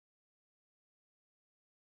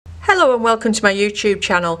Hello and welcome to my YouTube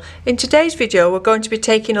channel. In today's video we're going to be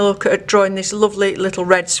taking a look at drawing this lovely little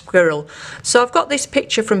red squirrel. So I've got this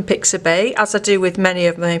picture from Pixabay, as I do with many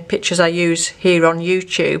of my pictures I use here on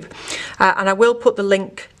YouTube, and I will put the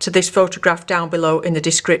link to this photograph down below in the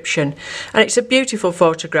description. And it's a beautiful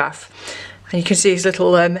photograph. And you can see his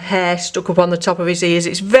little hair stuck up on the top of his ears.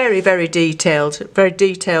 It's very detailed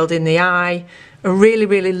in the eye. A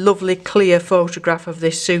really lovely clear photograph of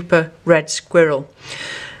this super red squirrel.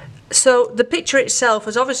 So the picture itself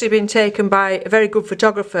has obviously been taken by a very good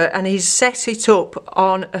photographer, and he's set it up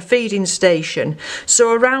on a feeding station.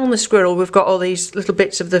 So around the squirrel we've got all these little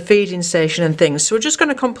bits of the feeding station and things. So we're just going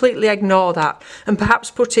to completely ignore that and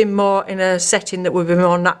perhaps put him more in a setting that would be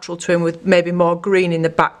more natural to him, with maybe more green in the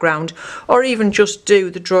background, or even just do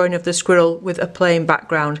the drawing of the squirrel with a plain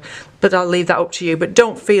background. But I'll leave that up to you. But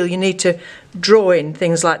don't feel you need to draw in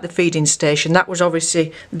things like the feeding station. That was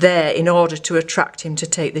obviously there in order to attract him to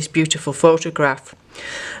take this beautiful photograph.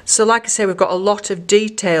 So like I say, we've got a lot of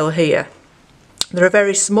detail here. They're a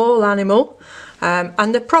very small animal,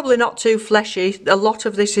 and they're probably not too fleshy. A lot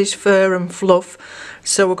of this is fur and fluff,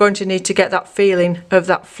 so we're going to need to get that feeling of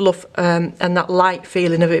that fluff and that light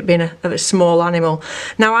feeling of it being a small animal.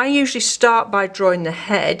 Now I usually start by drawing the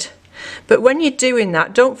head. But when you're doing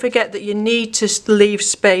that, don't forget that you need to leave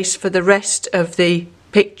space for the rest of the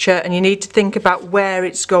picture, and you need to think about where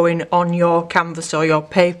it's going on your canvas or your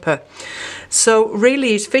paper. So really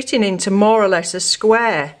he's fitting into more or less a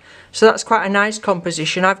square. So that's quite a nice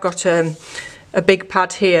composition. I've got a big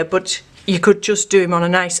pad here, but you could just do him on a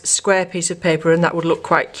nice square piece of paper and that would look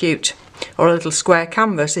quite cute, or a little square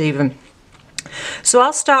canvas even. So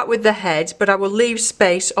I'll start with the head, but I will leave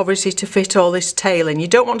space obviously to fit all this tail in. You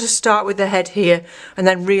don't want to start with the head here and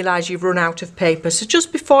then realise you've run out of paper. So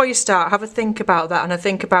just before you start, have a think about that and a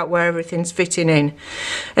think about where everything's fitting in.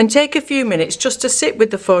 And take a few minutes just to sit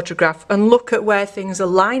with the photograph and look at where things are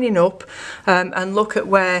lining up, and look at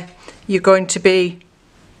where you're going to be,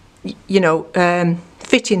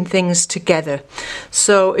 fitting things together.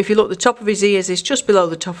 So if you look, the top of his ears is just below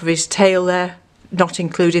the top of his tail there, not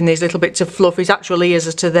including these little bits of fluff. His actual ears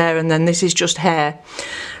are to there, and then this is just hair.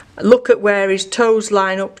 Look at where his toes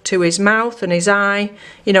line up to his mouth and his eye.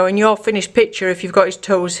 You know, in your finished picture, if you've got his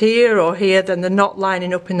toes here or here, then they're not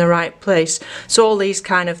lining up in the right place. So all these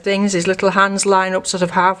kind of things. His little hands line up sort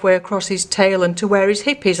of halfway across his tail and to where his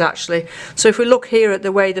hip is actually. So if we look here at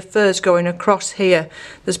the way the fur's going across here,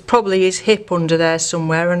 there's probably his hip under there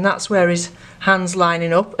somewhere, and that's where his hands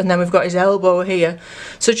lining up, and then we've got his elbow here.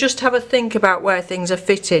 So just have a think about where things are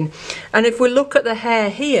fitting. And if we look at the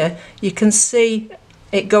hair here, you can see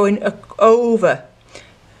it going over,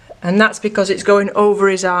 and that's because it's going over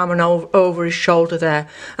his arm and over his shoulder there.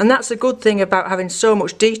 And that's a good thing about having so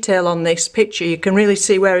much detail on this picture. You can really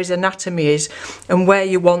see where his anatomy is and where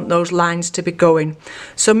you want those lines to be going.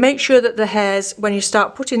 So make sure that the hairs, when you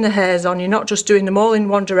start putting the hairs on, you're not just doing them all in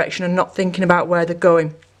one direction and not thinking about where they're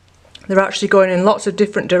going. They're actually going in lots of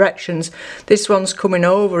different directions. This one's coming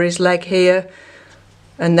over his leg here,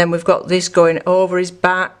 and then we've got this going over his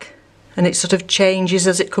back, and it sort of changes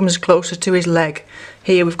as it comes closer to his leg.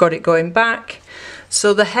 Here we've got it going back.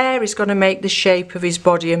 So the hair is going to make the shape of his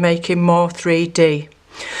body and make him more 3D.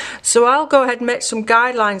 So I'll go ahead and make some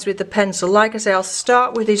guidelines with the pencil. Like I say, I'll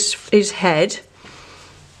start with his head.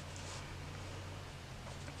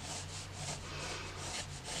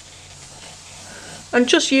 And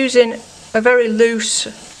just using a very loose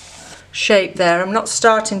shape there. I'm not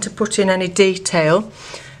starting to put in any detail.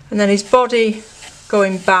 And then his body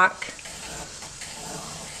going back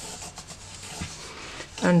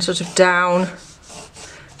and sort of down.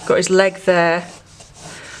 Got his leg there.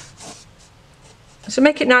 So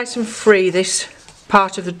make it nice and free, this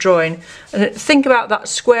part of the drawing. And think about that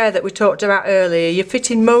square that we talked about earlier. You're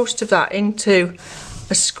fitting most of that into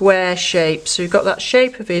a square shape. So you've got that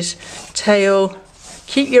shape of his tail.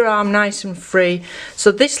 Keep your arm nice and free.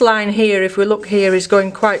 So this line here, if we look here, is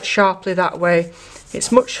going quite sharply that way.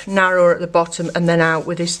 It's much narrower at the bottom and then out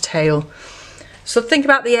with his tail. So think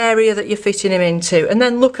about the area that you're fitting him into, and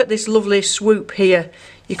then look at this lovely swoop here.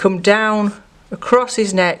 You come down across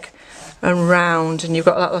his neck and round, and you've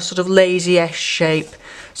got that sort of lazy S shape.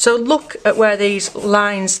 So look at where these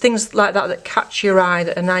lines, things like that catch your eye,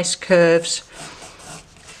 that are nice curves.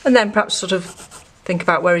 And then perhaps sort of think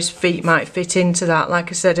about where his feet might fit into that. Like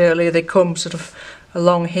I said earlier, they come sort of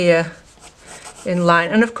along here in line,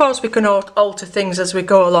 and of course we can alter things as we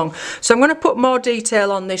go along. So I'm going to put more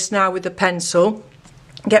detail on this now with the pencil,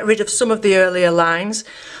 get rid of some of the earlier lines,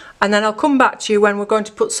 and then I'll come back to you when we're going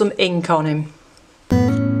to put some ink on him.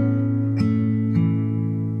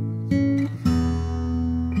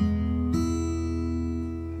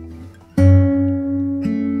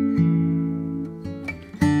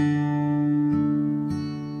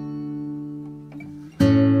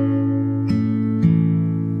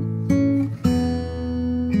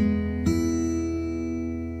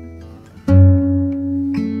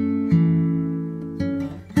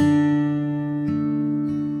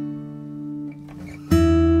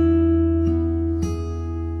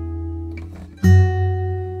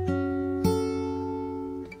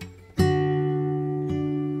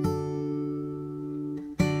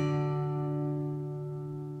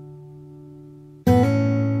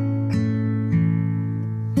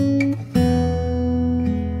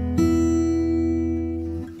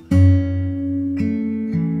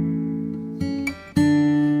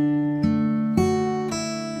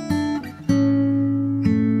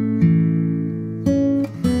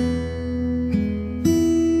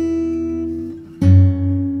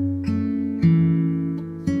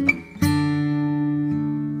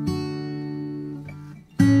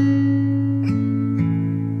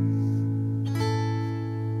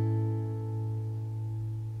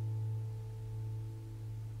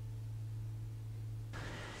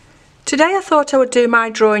 Today I thought I would do my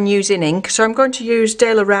drawing using ink, so I'm going to use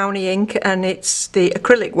Daler Rowney ink, and it's the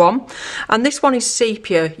acrylic one, and this one is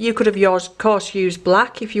sepia. You could have yours, of course, used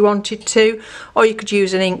black if you wanted to, or you could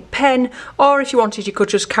use an ink pen, or if you wanted you could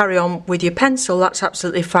just carry on with your pencil, that's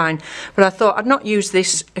absolutely fine. But I thought I'd not use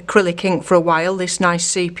this acrylic ink for a while, this nice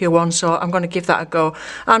sepia one, so I'm going to give that a go.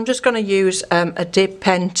 I'm just going to use a dip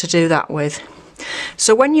pen to do that with.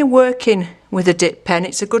 So when you're working with a dip pen,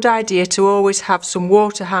 it's a good idea to always have some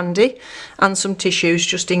water handy and some tissues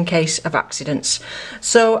just in case of accidents.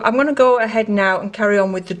 So I'm going to go ahead now and carry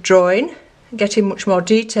on with the drawing, getting much more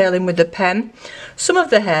detail in with the pen. Some of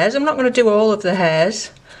the hairs, I'm not going to do all of the hairs,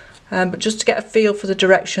 but just to get a feel for the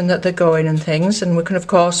direction that they're going and things, and we can of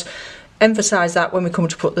course emphasize that when we come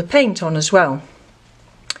to put the paint on as well.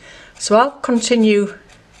 So I'll continue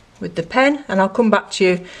with the pen and I'll come back to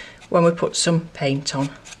you when we put some paint on.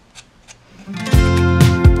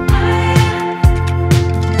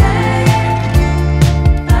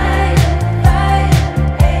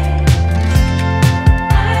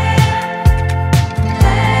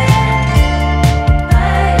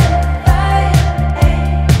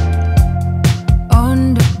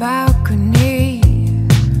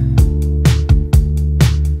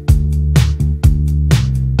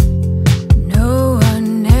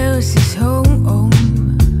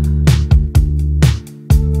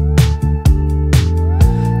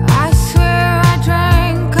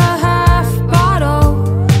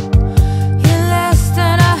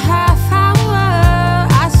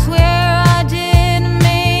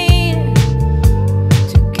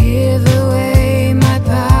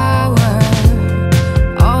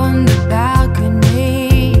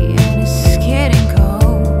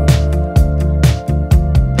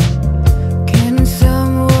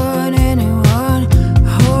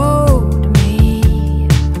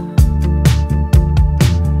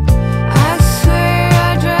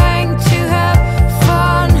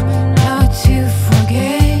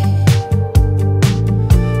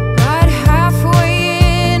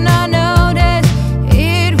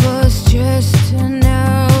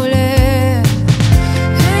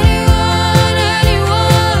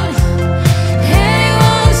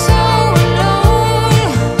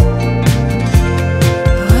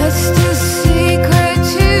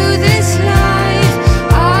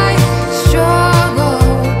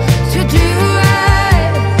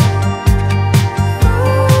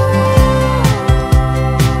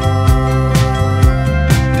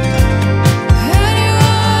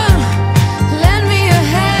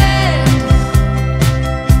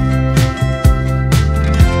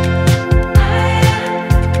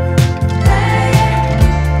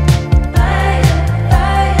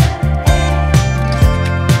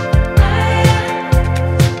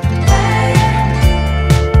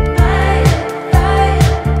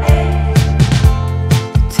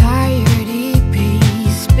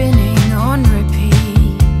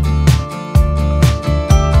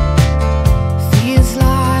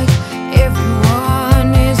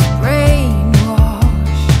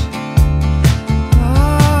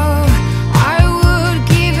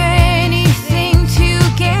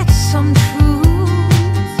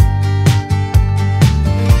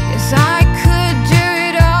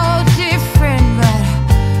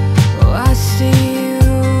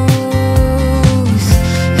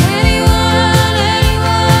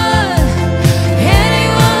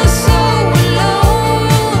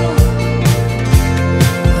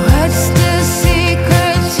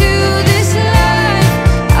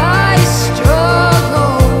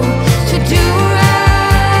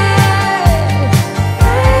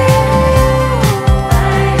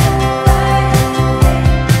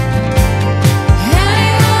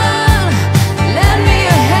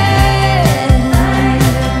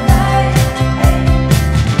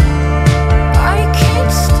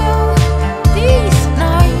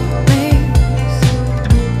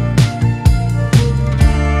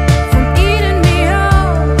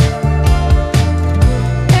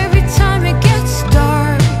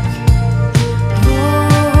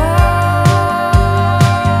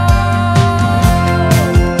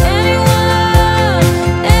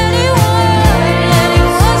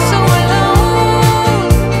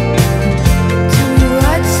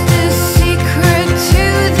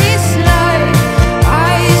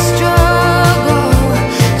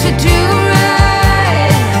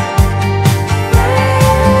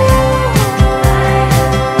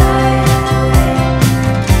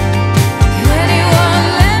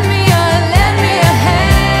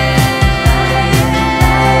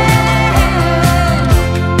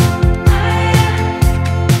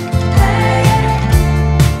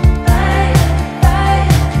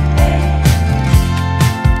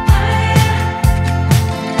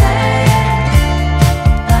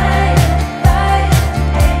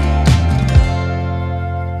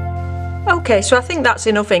 Okay, so I think that's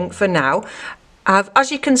enough ink for now.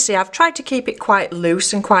 As you can see, I've tried to keep it quite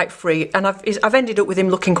loose and quite free, and I've ended up with him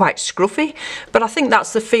looking quite scruffy, but I think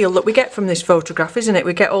that's the feel that we get from this photograph, isn't it?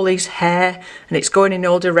 We get all these hair and it's going in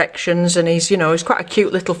all directions, and he's, you know, he's quite a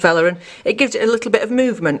cute little fella, and it gives it a little bit of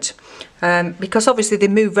movement, because obviously they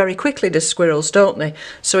move very quickly, the squirrels, don't they?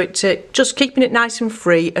 So it's just keeping it nice and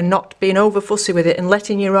free and not being over fussy with it, and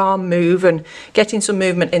letting your arm move and getting some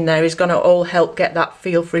movement in there is going to all help get that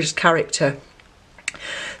feel for his character.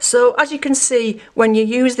 So as you can see, when you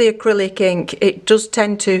use the acrylic ink, it does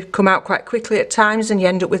tend to come out quite quickly at times, and you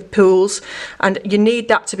end up with pools, and you need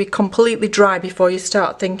that to be completely dry before you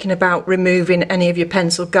start thinking about removing any of your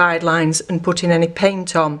pencil guidelines and putting any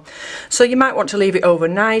paint on. So you might want to leave it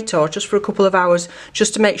overnight or just for a couple of hours,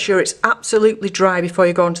 just to make sure it's absolutely dry before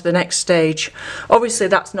you go on to the next stage. Obviously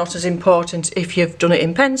that's not as important if you've done it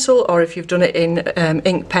in pencil, or if you've done it in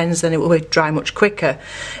ink pens, then it will dry much quicker.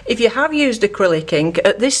 If you have used acrylic ink,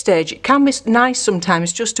 at this stage it can be nice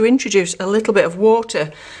sometimes just to introduce a little bit of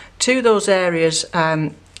water to those areas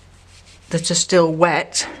that are still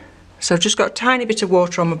wet. So I've just got a tiny bit of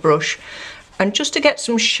water on my brush, and just to get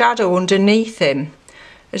some shadow underneath him,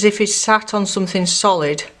 as if he's sat on something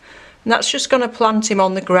solid, and that's just going to plant him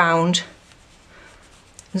on the ground.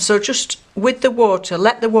 And so just with the water,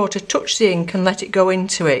 let the water touch the ink and let it go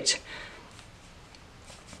into it.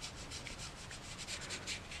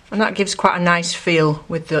 And that gives quite a nice feel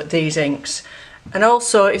with these inks. And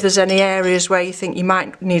also if there's any areas where you think you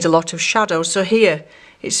might need a lot of shadow, so here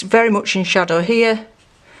it's very much in shadow here,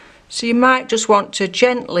 so you might just want to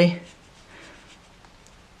gently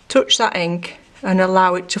touch that ink and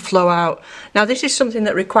allow it to flow out. Now this is something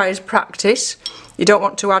that requires practice. You don't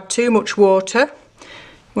want to add too much water. You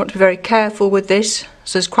want to be very careful with this.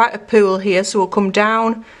 So there's quite a pool here, so we'll come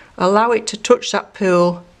down, allow it to touch that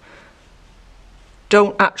pool.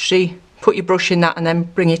 Don't actually put your brush in that and then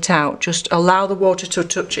bring it out. Just allow the water to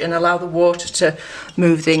touch it and allow the water to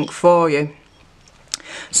move the ink for you.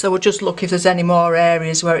 So we'll just look if there's any more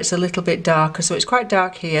areas where it's a little bit darker. So it's quite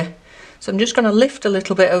dark here. So I'm just going to lift a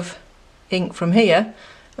little bit of ink from here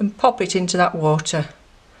and pop it into that water.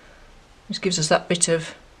 This gives us that bit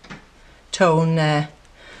of tone there.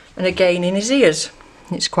 And again in his ears,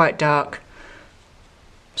 it's quite dark.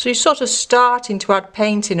 So you're sort of starting to add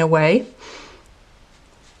paint in a way,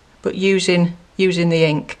 but using the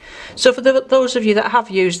ink. So for those of you that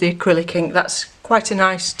have used the acrylic ink, that's quite a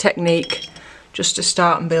nice technique just to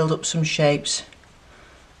start and build up some shapes.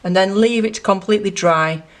 And then leave it completely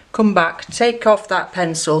dry, come back, take off that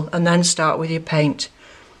pencil, and then start with your paint.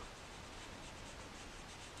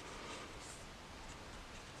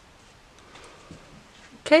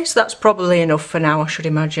 Okay, so that's probably enough for now, I should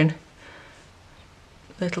imagine.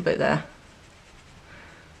 A little bit there.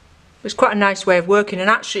 It's quite a nice way of working, and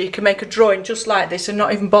actually you can make a drawing just like this and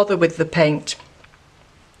not even bother with the paint.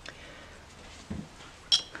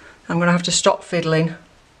 I'm going to have to stop fiddling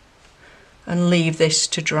and leave this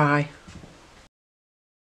to dry.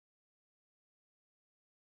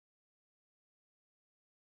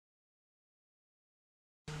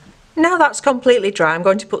 Now that's completely dry, I'm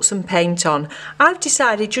going to put some paint on. I've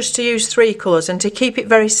decided just to use 3 colours and to keep it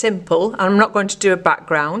very simple. I'm not going to do a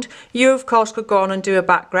background. You of course could go on and do a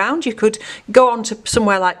background. You could go on to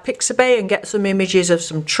somewhere like Pixabay and get some images of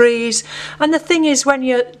some trees. And the thing is, when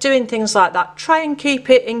you're doing things like that, try and keep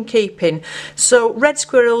it in keeping. So red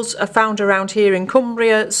squirrels are found around here in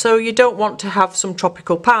Cumbria, so you don't want to have some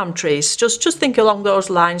tropical palm trees. Just think along those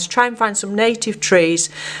lines. Try and find some native trees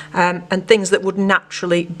and things that would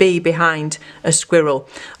naturally be behind a squirrel.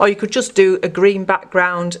 Or you could just do a green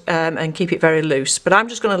background and keep it very loose, but I'm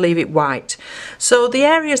just going to leave it white. So the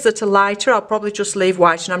areas that are lighter I'll probably just leave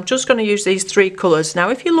white, and I'm just going to use these 3 colours. Now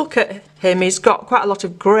if you look at him, he's got quite a lot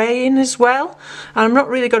of grey in as well, and I'm not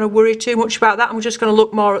really going to worry too much about that. I'm just going to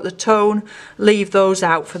look more at the tone, leave those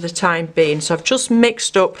out for the time being. So I've just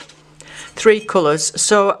mixed up 3 colours.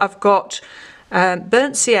 So I've got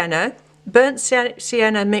burnt sienna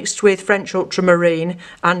mixed with French ultramarine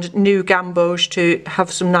and new gamboge to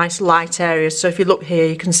have some nice light areas. So if you look here,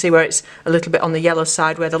 you can see where it's a little bit on the yellow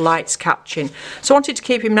side where the light's catching. So I wanted to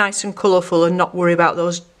keep him nice and colourful and not worry about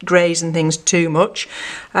those greys and things too much.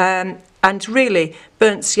 And really,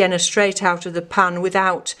 burnt sienna straight out of the pan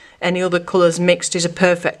without any other colours mixed is a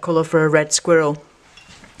perfect colour for a red squirrel.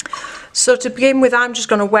 So to begin with, I'm just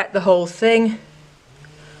going to wet the whole thing.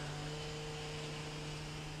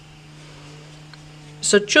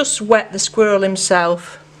 So just wet the squirrel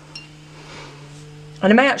himself,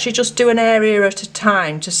 and I may actually just do an area at a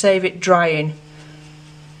time to save it drying.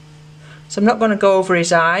 So I'm not going to go over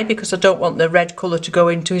his eye because I don't want the red colour to go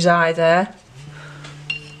into his eye there.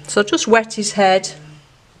 So just wet his head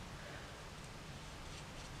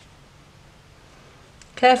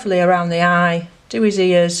carefully around the eye, do his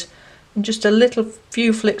ears, and just a little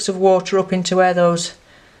few flicks of water up into where those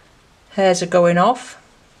hairs are going off.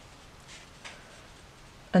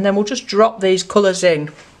 And then we'll just drop these colours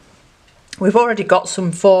in. We've already got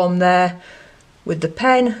some form there with the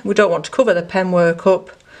pen. We don't want to cover the pen work up.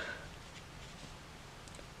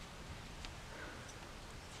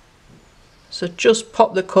 So just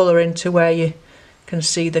pop the colour into where you can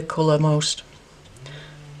see the colour most.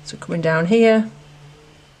 So coming down here.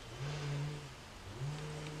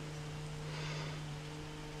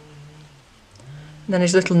 And then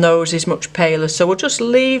his little nose is much paler, so we'll just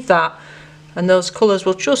leave that and those colours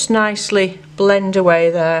will just nicely blend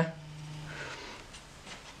away there.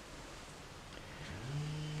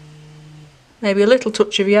 Maybe a little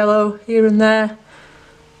touch of yellow here and there.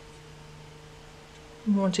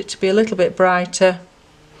 We want it to be a little bit brighter.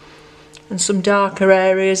 And some darker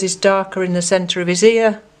areas is darker in the centre of his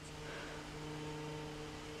ear.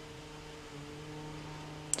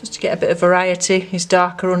 Just to get a bit of variety. He's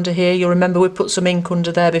darker under here. You'll remember we put some ink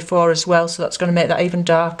under there before as well, so that's going to make that even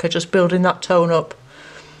darker, just building that tone up.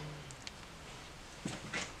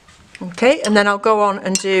 Okay, and then I'll go on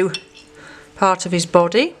and do part of his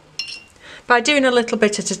body. By doing a little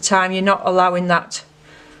bit at a time, you're not allowing that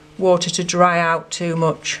water to dry out too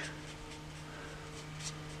much.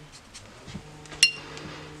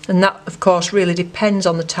 And that, of course, really depends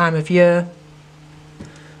on the time of year,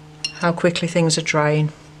 how quickly things are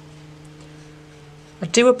drying. I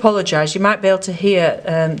do apologise, you might be able to hear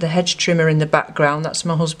the hedge trimmer in the background. That's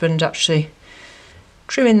my husband actually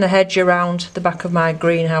trimming the hedge around the back of my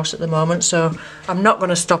greenhouse at the moment, so I'm not going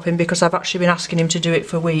to stop him because I've actually been asking him to do it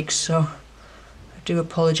for weeks, so I do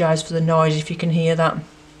apologise for the noise if you can hear that.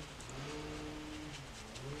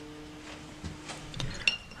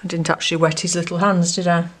 I didn't actually wet his little hands, did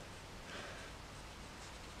I?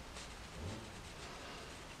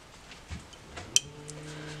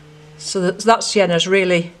 So that sienna's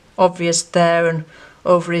really obvious there and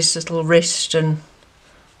over his little wrist and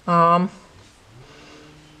arm.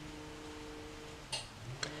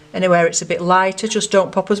 Anywhere it's a bit lighter, just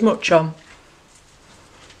don't pop as much on.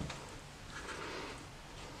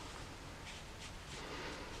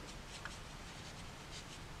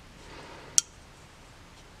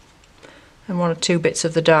 And one or two bits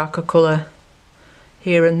of the darker colour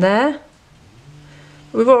here and there.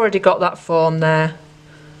 We've already got that form there.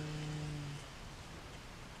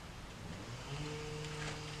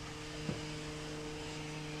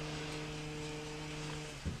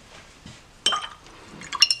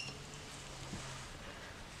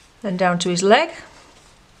 Then down to his leg.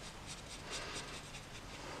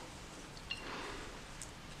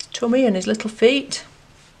 Tummy and his little feet.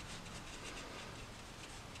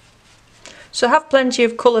 So have plenty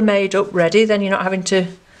of colour made up ready, then you're not having to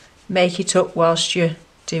make it up whilst you're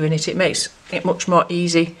doing it. It makes it much more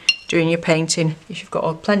easy doing your painting if you've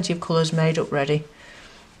got plenty of colours made up ready.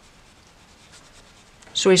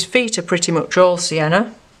 So his feet are pretty much all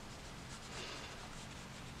sienna.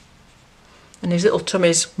 And his little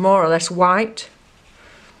tummy's more or less white.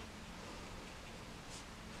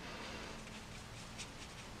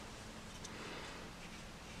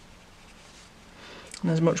 And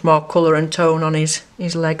there's much more colour and tone on his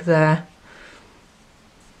leg there.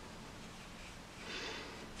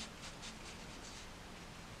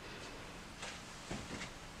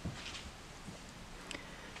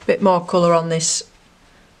 Bit more colour on this.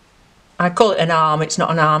 I call it an arm, it's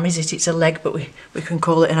not an arm, is it? It's a leg, but we can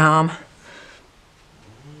call it an arm.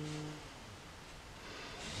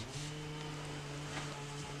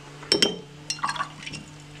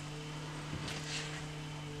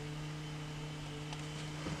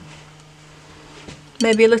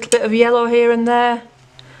 Maybe a little bit of yellow here and there,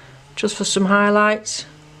 just for some highlights.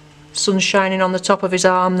 Sun shining on the top of his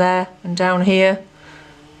arm there, and down here,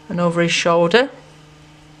 and over his shoulder.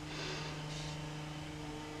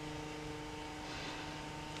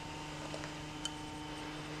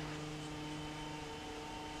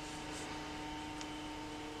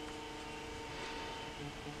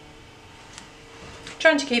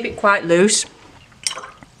 Trying to keep it quite loose.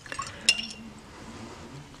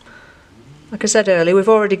 Like I said earlier, we've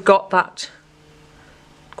already got that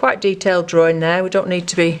quite detailed drawing there. We don't need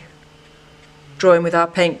to be drawing with our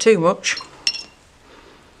paint too much.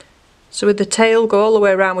 So with the tail, go all the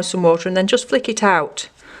way around with some water and then just flick it out.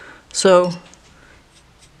 So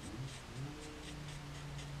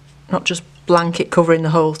not just blanket covering the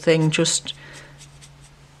whole thing, just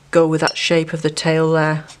go with that shape of the tail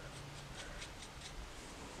there.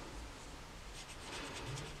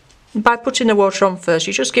 By putting the water on first,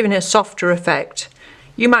 you're just giving it a softer effect.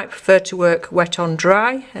 You might prefer to work wet on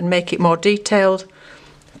dry and make it more detailed.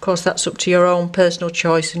 Of course, that's up to your own personal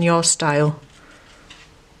choice and your style.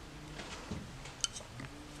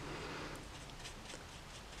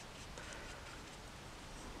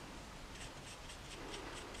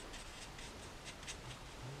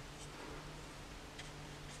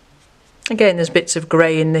 Again, there's bits of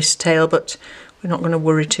grey in this tail, but we're not going to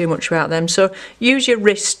worry too much about them. So use your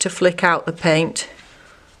wrist to flick out the paint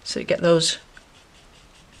so you get those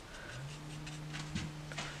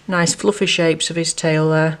nice fluffy shapes of his tail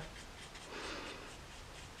there.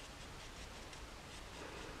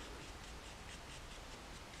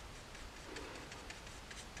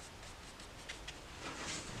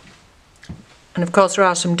 And of course there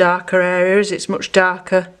are some darker areas. It's much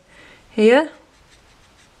darker here.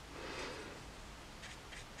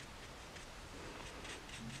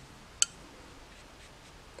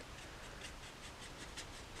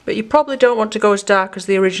 But you probably don't want to go as dark as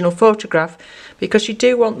the original photograph, because you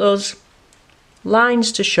do want those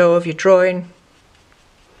lines to show of your drawing,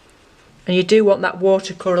 and you do want that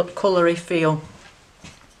watercolour-y feel.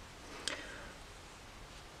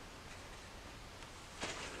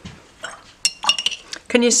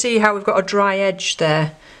 Can you see how we've got a dry edge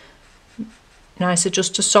there? Nicer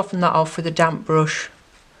just to soften that off with a damp brush.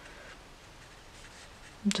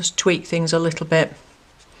 Just tweak things a little bit.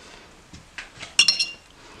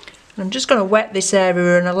 I'm just going to wet this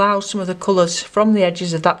area and allow some of the colours from the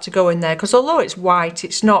edges of that to go in there, because although it's white,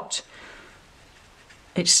 it's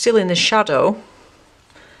still in the shadow,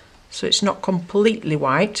 so it's not completely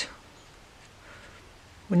white.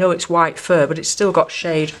 We know it's white fur, but it's still got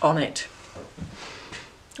shade on it.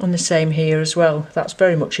 And the same here as well, that's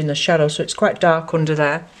very much in the shadow, so it's quite dark under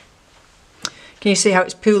there. Can you see how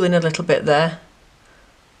it's pooling a little bit there?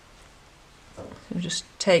 We'll just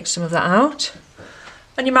take some of that out.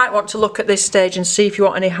 And you might want to look at this stage and see if you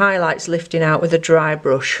want any highlights lifting out with a dry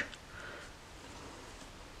brush.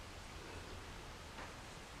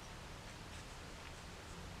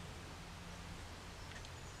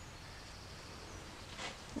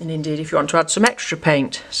 And indeed if you want to add some extra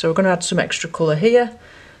paint. So we're going to add some extra colour here.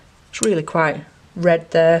 It's really quite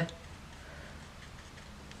red there.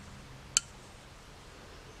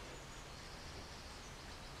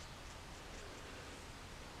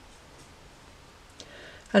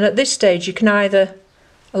 And at this stage you can either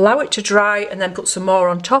allow it to dry and then put some more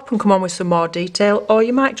on top and come on with some more detail, or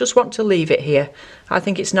you might just want to leave it here. I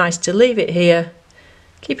think it's nice to leave it here,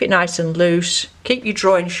 keep it nice and loose, keep your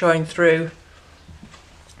drawing showing through.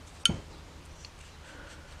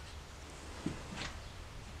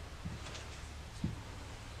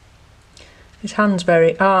 His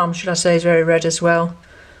arm should I say, is very red as well.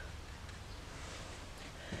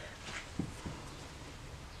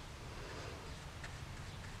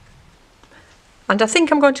 And I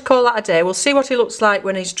think I'm going to call that a day. We'll see what he looks like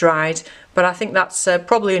when he's dried, but I think that's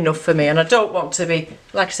probably enough for me, and I don't want to be,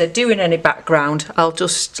 like I said, doing any background. I'll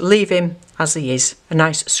just leave him as he is, a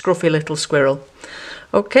nice scruffy little squirrel.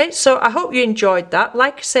 Okay, so I hope you enjoyed that.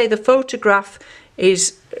 Like I say, the photograph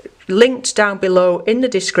is linked down below in the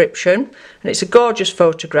description, and it's a gorgeous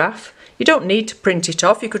photograph. You don't need to print it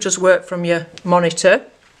off, you could just work from your monitor.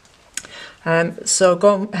 So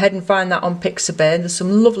go ahead and find that on Pixabay. There's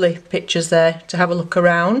some lovely pictures there to have a look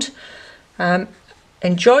around.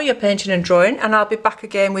 Enjoy your painting and drawing, and I'll be back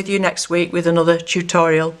again with you next week with another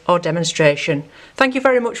tutorial or demonstration. Thank you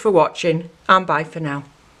very much for watching, and bye for now.